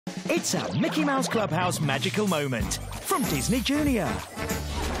It's a Mickey Mouse Clubhouse magical moment from Disney Junior.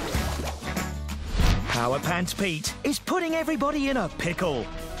 Power Pants Pete is putting everybody in a pickle.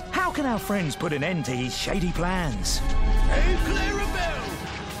 How can our friends put an end to his shady plans? Hey, Clarabelle!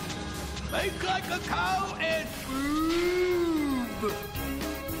 Make like a cow and move!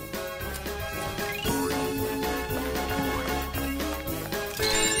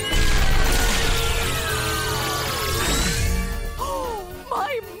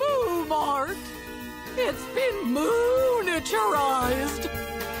 My Moo Art! It's been mooniturized!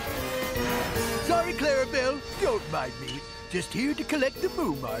 Sorry, Clarabelle. Don't mind me. Just here to collect the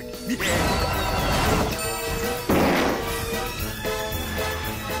Moo Mark.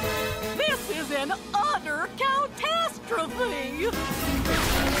 This is an utter catastrophe!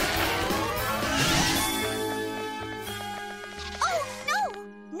 Oh, no!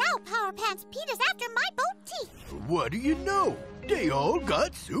 Now Power Pants Pete is after my boutique. What do you know? They all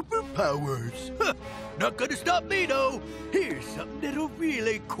got superpowers. Huh. Not gonna stop me, though. Here's something that'll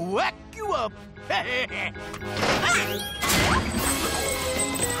really quack you up.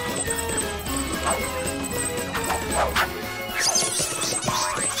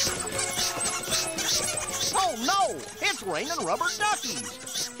 Oh no! It's raining rubber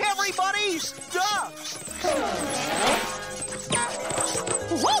duckies! Everybody, duck!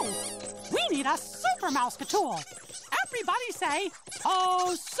 Whoa! We need a super mousecatool! Everybody say,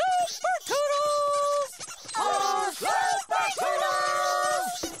 oh, super toodles! Oh, super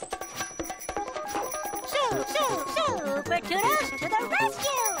toodles! Super toodles to the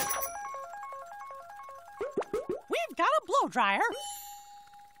rescue! We've got a blow dryer,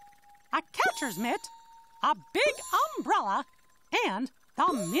 a catcher's mitt, a big umbrella, and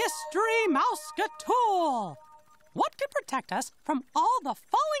the mystery mousecatool. What could protect us from all the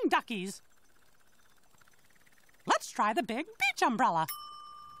falling duckies? Let's try the big beach umbrella.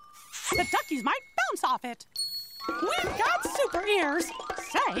 The duckies might bounce off it. We've got super ears.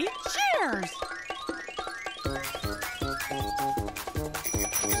 Say cheers.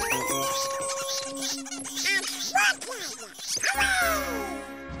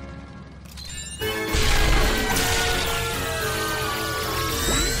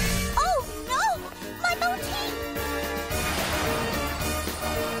 Oh no! My boutique!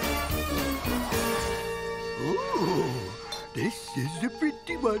 Ooh, this is a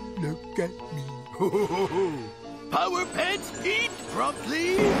pretty one. Look at me. Ho, ho, ho, ho. Power Pants Pete,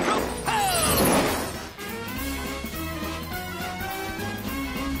 promptly propel!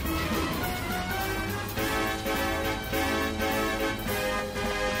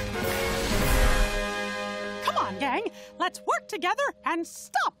 Come on, gang. Let's work together and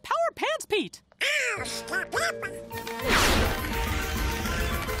stop Power Pants Pete.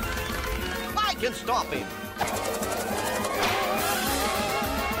 I can stop him!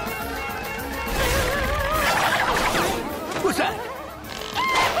 What's that?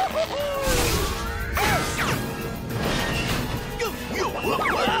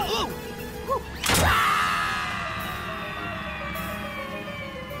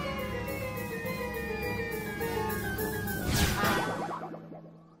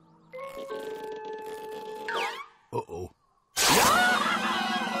 Uh-oh.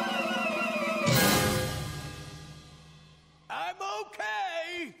 I'm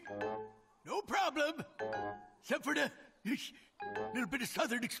okay. No problem. Except for the little bit of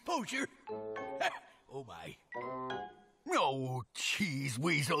southern exposure. Oh, my. Oh, cheese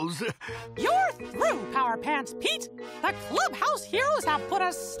weasels. You're through, Power Pants Pete. The Clubhouse heroes have put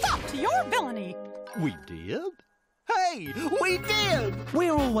a stop to your villainy. We did? Hey, we did!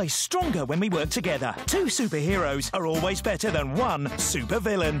 We're always stronger when we work together. Two superheroes are always better than one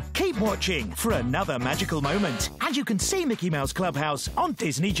supervillain. Keep watching for another magical moment. And you can see Mickey Mouse Clubhouse on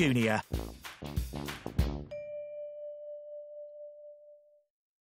Disney Junior.